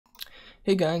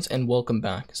Hey guys, and welcome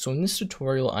back. So in this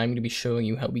tutorial, I'm going to be showing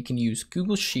you how we can use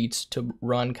Google Sheets to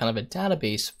run kind of a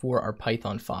database for our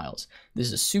Python files.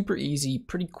 This is super easy,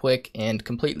 pretty quick, and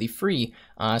completely free.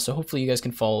 So hopefully you guys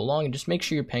can follow along and just make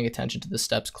sure you're paying attention to the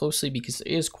steps closely because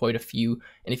there is quite a few,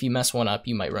 and if you mess one up,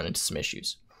 you might run into some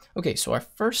issues. Okay, so our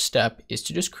first step is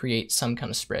to just create some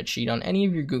kind of spreadsheet on any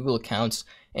of your Google accounts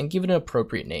and give it an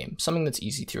appropriate name, something that's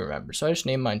easy to remember. So I just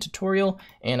named mine tutorial,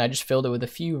 and I just filled it with a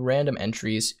few random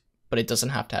entries, but it doesn't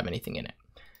have to have anything in it.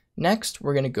 Next,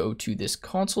 we're going to go to this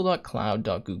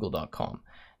console.cloud.google.com.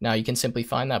 Now you can simply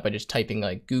find that by just typing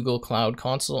like Google Cloud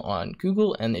Console on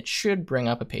Google, and it should bring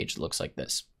up a page that looks like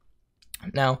this.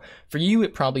 Now, for you,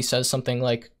 it probably says something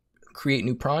like create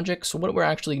new project. So what we're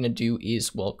actually going to do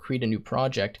is, well, create a new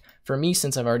project. For me,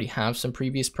 since I've already have some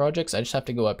previous projects, I just have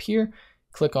to go up here,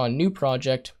 click on new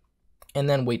project, and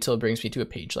then wait till it brings me to a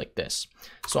page like this.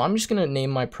 So I'm just going to name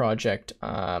my project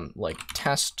like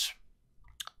test.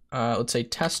 Let's say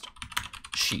test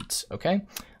sheets, okay?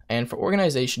 And for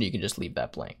organization, you can just leave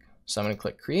that blank. So I'm gonna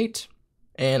click create,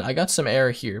 and I got some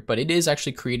error here, but it is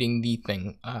actually creating the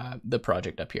thing, the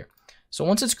project up here. So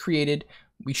once it's created,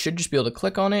 we should just be able to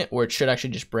click on it, or it should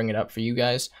actually just bring it up for you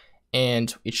guys.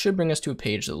 And it should bring us to a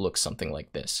page that looks something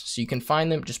like this. So you can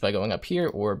find them just by going up here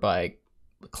or by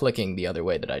clicking the other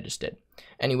way that I just did.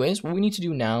 Anyways, what we need to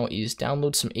do now is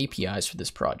download some APIs for this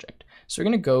project. So we're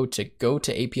going to go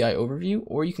to API overview,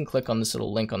 or you can click on this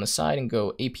little link on the side and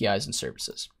go APIs and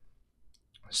services.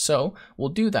 So we'll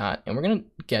do that, and we're going to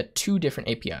get two different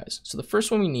APIs. So the first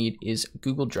one we need is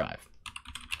Google Drive.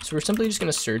 So we're simply just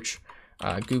going to search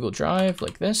Google Drive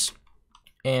like this,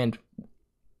 and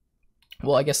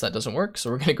well, I guess that doesn't work. So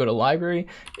we're going to go to library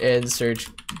and search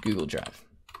Google Drive.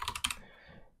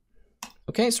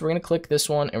 Okay, so we're going to click this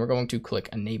one, and we're going to click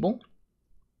enable.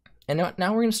 And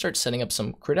now we're going to start setting up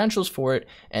some credentials for it,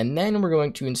 and then we're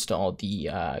going to install the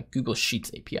Google Sheets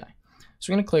API.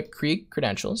 So we're going to click create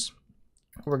credentials.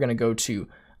 We're going to go to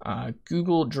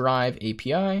Google Drive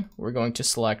API. We're going to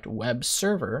select web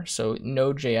server, so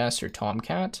Node.js or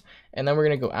Tomcat, and then we're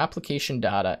going to go application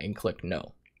data and click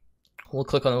no. We'll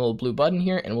click on the little blue button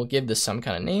here, and we'll give this some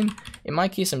kind of name. In my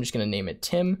case, I'm just going to name it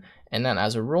Tim, and then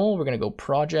as a role, we're going to go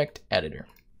project editor.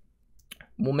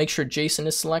 We'll make sure JSON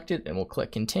is selected, and we'll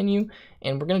click continue,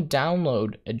 and we're going to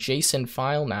download a JSON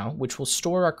file now, which will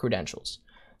store our credentials.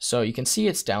 So you can see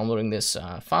it's downloading this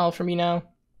file for me now,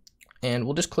 and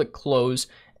we'll just click close,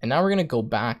 and now we're going to go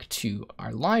back to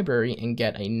our library and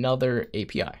get another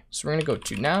API. So we're going to go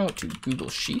to Google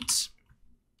Sheets.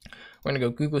 We're going to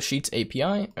go Google Sheets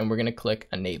API, and we're going to click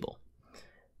enable.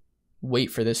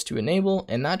 Wait for this to enable,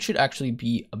 and that should actually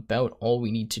be about all we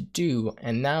need to do.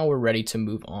 And now we're ready to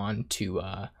move on to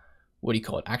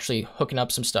actually hooking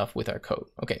up some stuff with our code.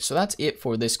 Okay, so that's it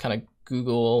for this kind of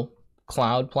Google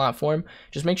Cloud platform.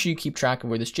 Just make sure you keep track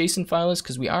of where this JSON file is,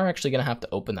 because we are actually going to have to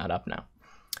open that up now.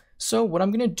 So what I'm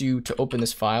going to do to open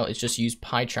this file is just use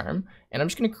PyCharm, and I'm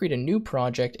just going to create a new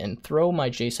project and throw my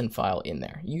JSON file in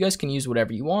there. You guys can use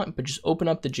whatever you want, but just open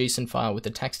up the JSON file with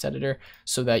the text editor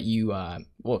so that you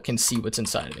can see what's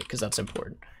inside of it, because that's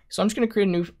important. So I'm just going to create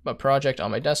a new project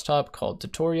on my desktop called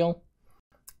tutorial,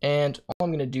 and all I'm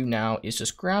going to do now is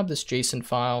just grab this JSON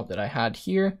file that I had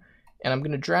here, and I'm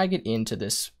going to drag it into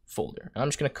this folder. I'm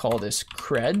just going to call this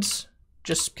creds,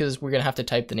 just because we're going to have to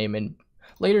type the name in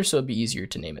later, so it'd be easier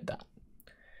to name it that.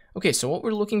 Okay, so what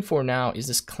we're looking for now is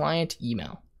this client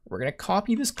email. We're going to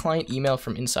copy this client email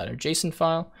from inside our JSON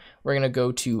file. We're going to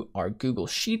go to our Google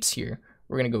Sheets here.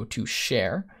 We're going to go to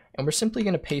share, and we're simply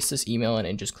going to paste this email in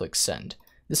and just click send.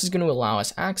 This is going to allow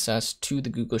us access to the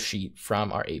Google Sheet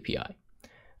from our API.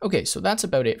 Okay, so that's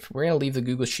about it. We're going to leave the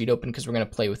Google Sheet open because we're going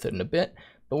to play with it in a bit,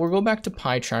 but we'll go back to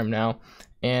PyCharm now,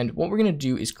 and what we're going to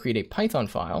do is create a Python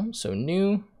file. So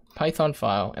new Python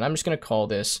file, and I'm just going to call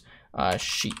this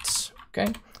sheets.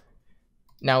 Okay.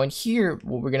 Now in here,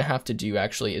 what we're going to have to do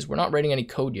actually is we're not writing any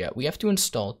code yet. We have to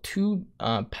install two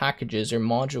packages or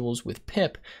modules with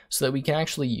pip so that we can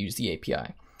actually use the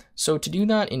API. So to do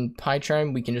that in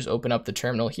PyCharm, we can just open up the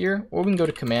terminal here, or we can go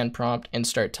to command prompt and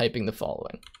start typing the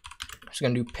following. So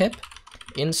I'm going to do pip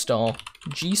install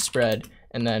gspread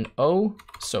and then o,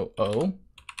 so o,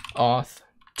 auth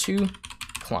to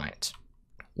client.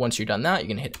 Once you're done that, you're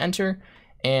going to hit enter,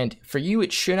 and for you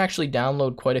it should actually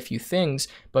download quite a few things,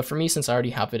 but for me, since I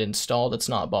already have it installed, it's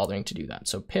not bothering to do that.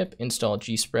 So pip install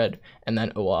gspread and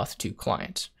then oauth to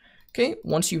client. Okay,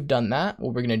 once you've done that,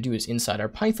 what we're going to do is inside our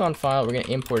Python file, we're going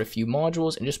to import a few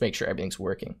modules and just make sure everything's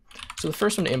working. So the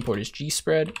first one to import is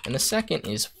gspread, and the second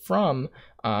is from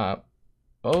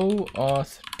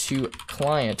oauth to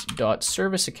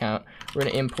client.service account. We're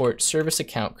going to import service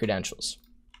account credentials.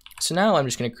 So now I'm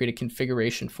just going to create a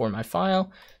configuration for my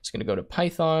file. It's going to go to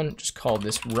Python, just call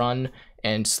this run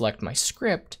and select my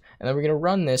script. And then we're going to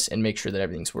run this and make sure that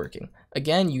everything's working.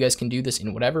 Again, you guys can do this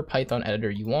in whatever Python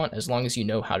editor you want, as long as you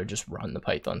know how to just run the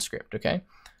Python script, okay?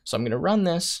 So I'm going to run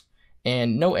this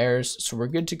and no errors. So we're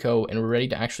good to go and we're ready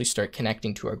to actually start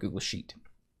connecting to our Google Sheet.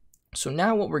 So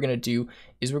now what we're going to do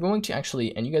is we're going to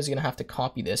actually, and you guys are going to have to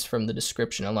copy this from the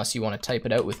description unless you want to type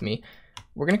it out with me.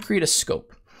 We're going to create a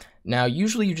scope. Now,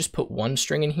 usually you just put one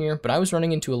string in here, but I was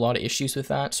running into a lot of issues with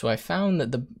that. So I found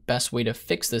that the best way to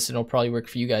fix this, and it'll probably work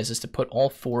for you guys, is to put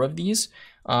all 4 of these.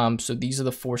 So these are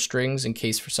the 4 strings in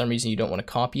case for some reason you don't want to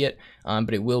copy it,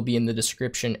 but it will be in the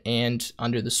description and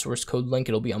under the source code link,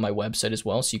 it'll be on my website as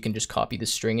well. So you can just copy the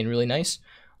string in really nice.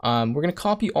 We're going to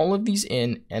copy all of these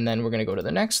in, and then we're going to go to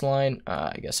the next line.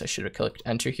 I guess I should have clicked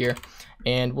enter here,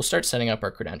 and we'll start setting up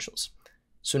our credentials.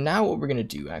 So now what we're going to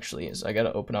do actually is I got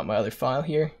to open up my other file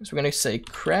here. So we're going to say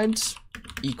creds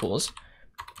equals,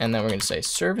 and then we're going to say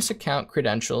service account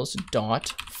credentials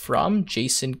dot from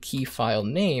JSON key file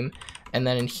name. And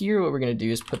then in here, what we're going to do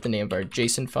is put the name of our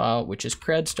JSON file, which is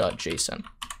creds.json.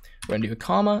 We're going to do a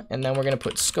comma, and then we're going to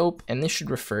put scope, and this should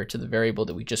refer to the variable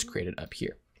that we just created up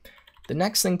here. The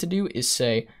next thing to do is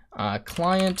say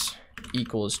client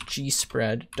equals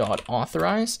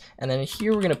gspread.authorize, and then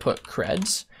here we're going to put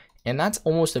creds. And that's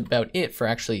almost about it for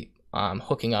actually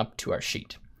hooking up to our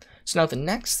sheet. So now the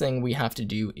next thing we have to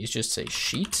do is just say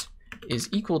sheet is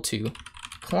equal to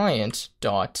client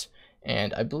dot,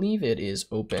 and I believe it is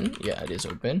open. Yeah, it is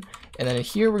open. And then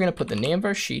here we're going to put the name of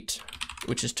our sheet,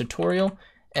 which is tutorial,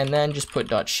 and then just put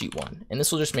dot sheet1. And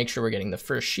this will just make sure we're getting the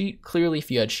first sheet. Clearly, if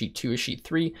you had sheet 2 or sheet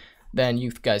 3, then you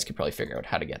guys could probably figure out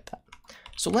how to get that.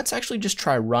 So let's actually just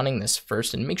try running this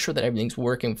first and make sure that everything's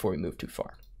working before we move too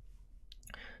far.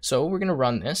 So we're going to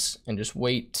run this and just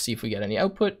wait to see if we get any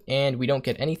output, and we don't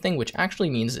get anything, which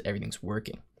actually means that everything's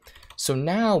working. So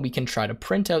now we can try to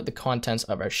print out the contents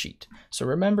of our sheet. So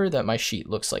remember that my sheet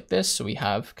looks like this. So we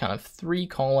have kind of 3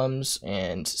 columns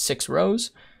and 6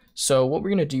 rows. So what we're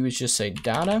going to do is just say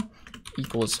data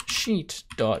equals sheet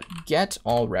dot get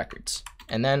all records,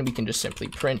 and then we can just simply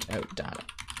print out data.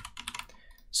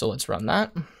 So let's run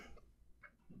that.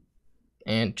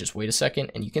 And just wait a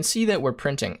second, and you can see that we're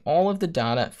printing all of the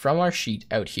data from our sheet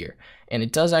out here. And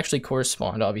it does actually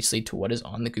correspond, obviously, to what is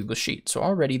on the Google Sheet. So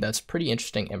already that's pretty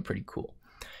interesting and pretty cool.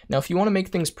 Now, if you want to make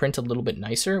things print a little bit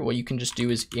nicer, what you can just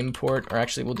do is import, or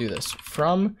actually we'll do this,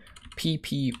 from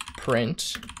pp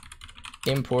print,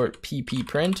 import pp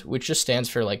print, which just stands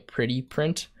for like pretty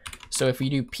print. So if we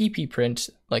do pp print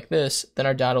like this, then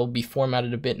our data will be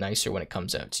formatted a bit nicer when it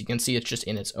comes out. So you can see it's just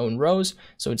in its own rows,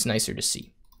 so it's nicer to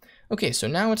see. Okay, so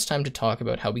now it's time to talk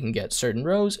about how we can get certain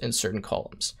rows and certain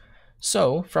columns.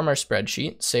 So from our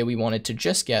spreadsheet, say we wanted to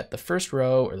just get the first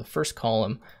row or the first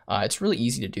column, it's really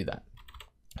easy to do that.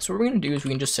 So what we're going to do is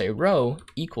we can just say row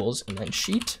equals and then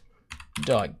sheet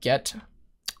dot get.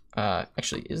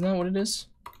 Actually, isn't that what it is?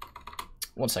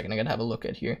 One second, I gotta have a look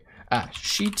at here.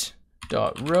 Sheet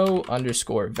dot row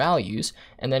underscore values,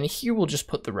 and then here we'll just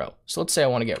put the row. So let's say I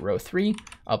want to get row 3,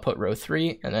 I'll put row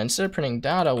 3, and then instead of printing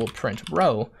data, we'll print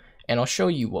row. And I'll show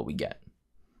you what we get.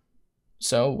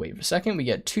 So wait a second, we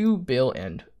get 2, Bill,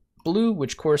 and blue,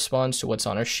 which corresponds to what's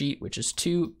on our sheet, which is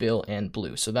 2, Bill, and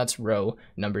blue. So that's row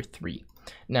number 3.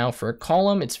 Now for a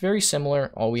column, it's very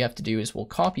similar. All we have to do is we'll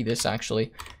copy this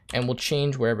actually, and we'll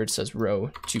change wherever it says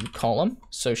row to column.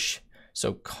 So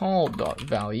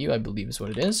call.value, I believe is what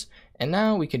it is. And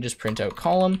now we can just print out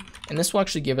column, and this will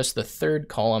actually give us the 3rd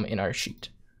column in our sheet,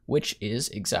 which is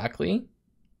exactly,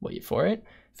 wait for it,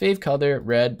 fave color,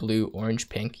 red, blue, orange,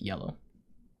 pink, yellow.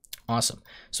 Awesome.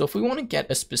 So if we want to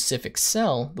get a specific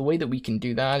cell, the way that we can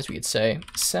do that is we could say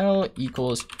cell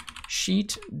equals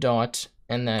sheet dot,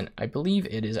 and then I believe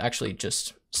it is actually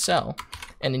just cell.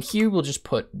 And in here, we'll just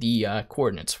put the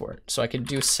coordinates for it. So I could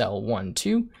do cell 1,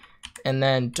 2, and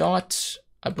then dot,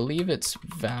 I believe it's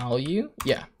value.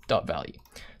 Yeah, dot value.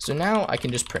 So now I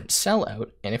can just print cell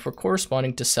out. And if we're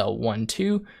corresponding to cell 1,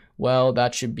 2, well,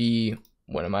 that should be,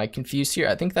 what am I confused here?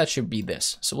 I think that should be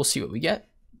this. So we'll see what we get.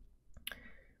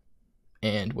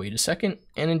 And wait a second.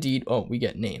 And indeed, oh, we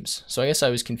get names. So I guess I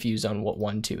was confused on what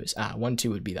 1, 2 is. 1,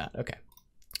 2 would be that. Okay.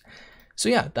 So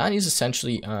yeah, that is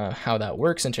essentially how that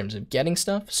works in terms of getting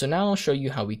stuff. So now I'll show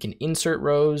you how we can insert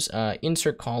rows,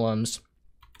 insert columns,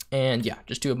 and yeah,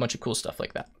 just do a bunch of cool stuff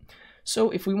like that. So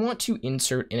if we want to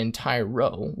insert an entire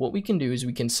row, what we can do is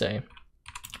we can say,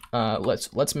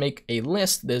 let's make a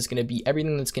list that is going to be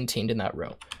everything that's contained in that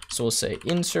row. So we'll say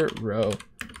insert row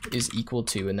is equal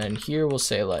to, and then here we'll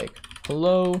say like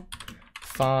hello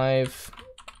 5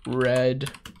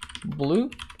 red blue,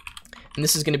 And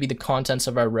this is going to be the contents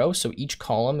of our row. So each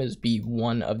column is be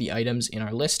one of the items in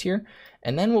our list here.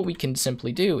 And then what we can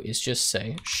simply do is just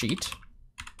say sheet.insert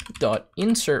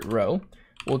row.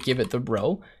 We'll give it the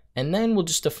row, and then we'll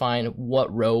just define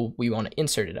what row we want to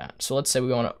insert it at. So let's say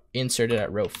we want to insert it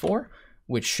at row 4,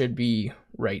 which should be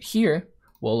right here.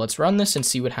 Well, let's run this and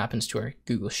see what happens to our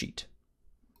Google Sheet.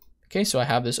 Okay, so I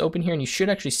have this open here, and you should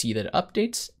actually see that it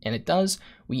updates, and it does.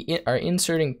 We are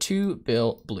inserting to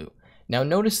Bill Blue. Now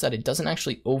notice that it doesn't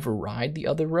actually override the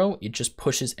other row, it just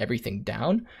pushes everything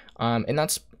down. And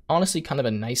that's honestly kind of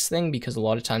a nice thing, because a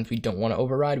lot of times we don't want to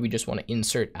override, we just want to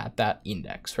insert at that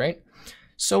index, right?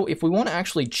 So if we want to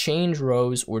actually change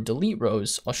rows or delete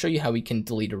rows, I'll show you how we can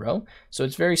delete a row. So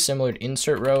it's very similar to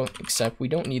insert row, except we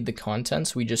don't need the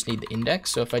contents, we just need the index.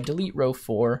 So if I delete row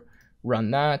 4, run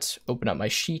that, open up my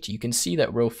sheet, you can see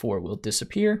that row 4 will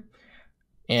disappear,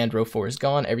 and row 4 is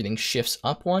gone, everything shifts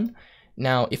up 1.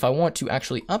 Now, if I want to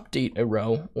actually update a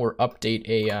row or update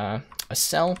a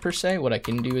cell per se, what I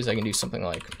can do is I can do something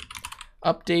like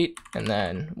update, and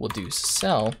then we'll do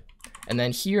cell. And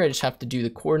then here I just have to do the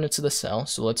coordinates of the cell.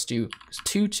 So let's do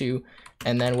 2, 2,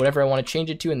 and then whatever I want to change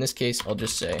it to, in this case, I'll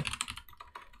just say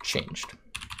changed.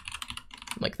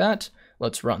 Like that.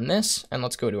 Let's run this, and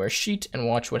let's go to our sheet and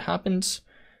watch what happens.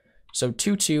 So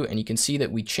 2, 2, and you can see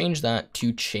that we changed that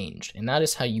to changed. And that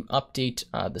is how you update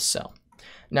the cell.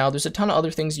 Now, there's a ton of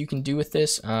other things you can do with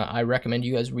this. I recommend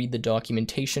you guys read the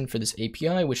documentation for this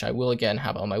API, which I will again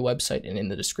have on my website and in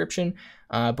the description.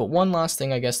 But one last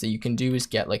thing I guess that you can do is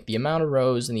get like the amount of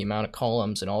rows and the amount of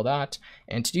columns and all that.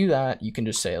 And to do that, you can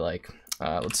just say like,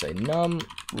 let's say num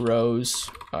rows,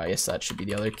 I guess that should be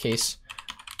the other case,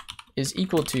 is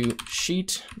equal to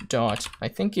sheet dot, I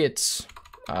think it's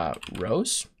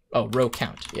rows. Oh, row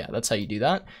count. Yeah, that's how you do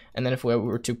that. And then if we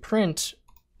were to print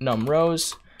num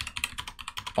rows,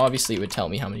 obviously it would tell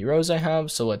me how many rows I have,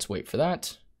 so let's wait for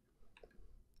that.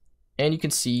 And you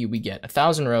can see we get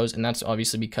 1,000 rows, and that's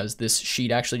obviously because this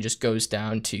sheet actually just goes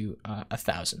down to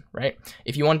 1,000, right?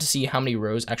 If you want to see how many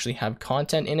rows actually have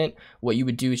content in it, what you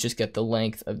would do is just get the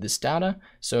length of this data.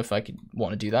 So if I could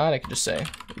want to do that, I could just say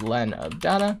len of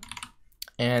data,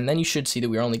 and then you should see that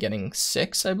we're only getting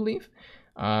 6, I believe.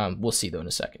 We'll see though in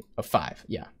a second. 5,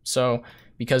 yeah. So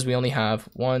because we only have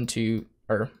 1, 2,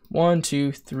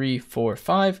 3, 4,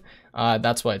 5.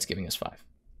 That's why it's giving us 5.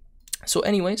 So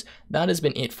anyways, that has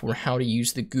been it for how to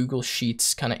use the Google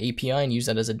Sheets kind of API and use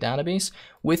that as a database.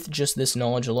 With just this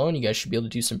knowledge alone, you guys should be able to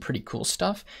do some pretty cool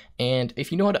stuff. And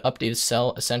if you know how to update a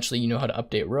cell, essentially you know how to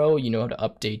update row, you know how to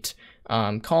update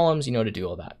columns, you know how to do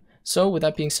all that. So with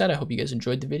that being said, I hope you guys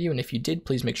enjoyed the video. And if you did,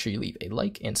 please make sure you leave a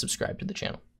like and subscribe to the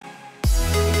channel.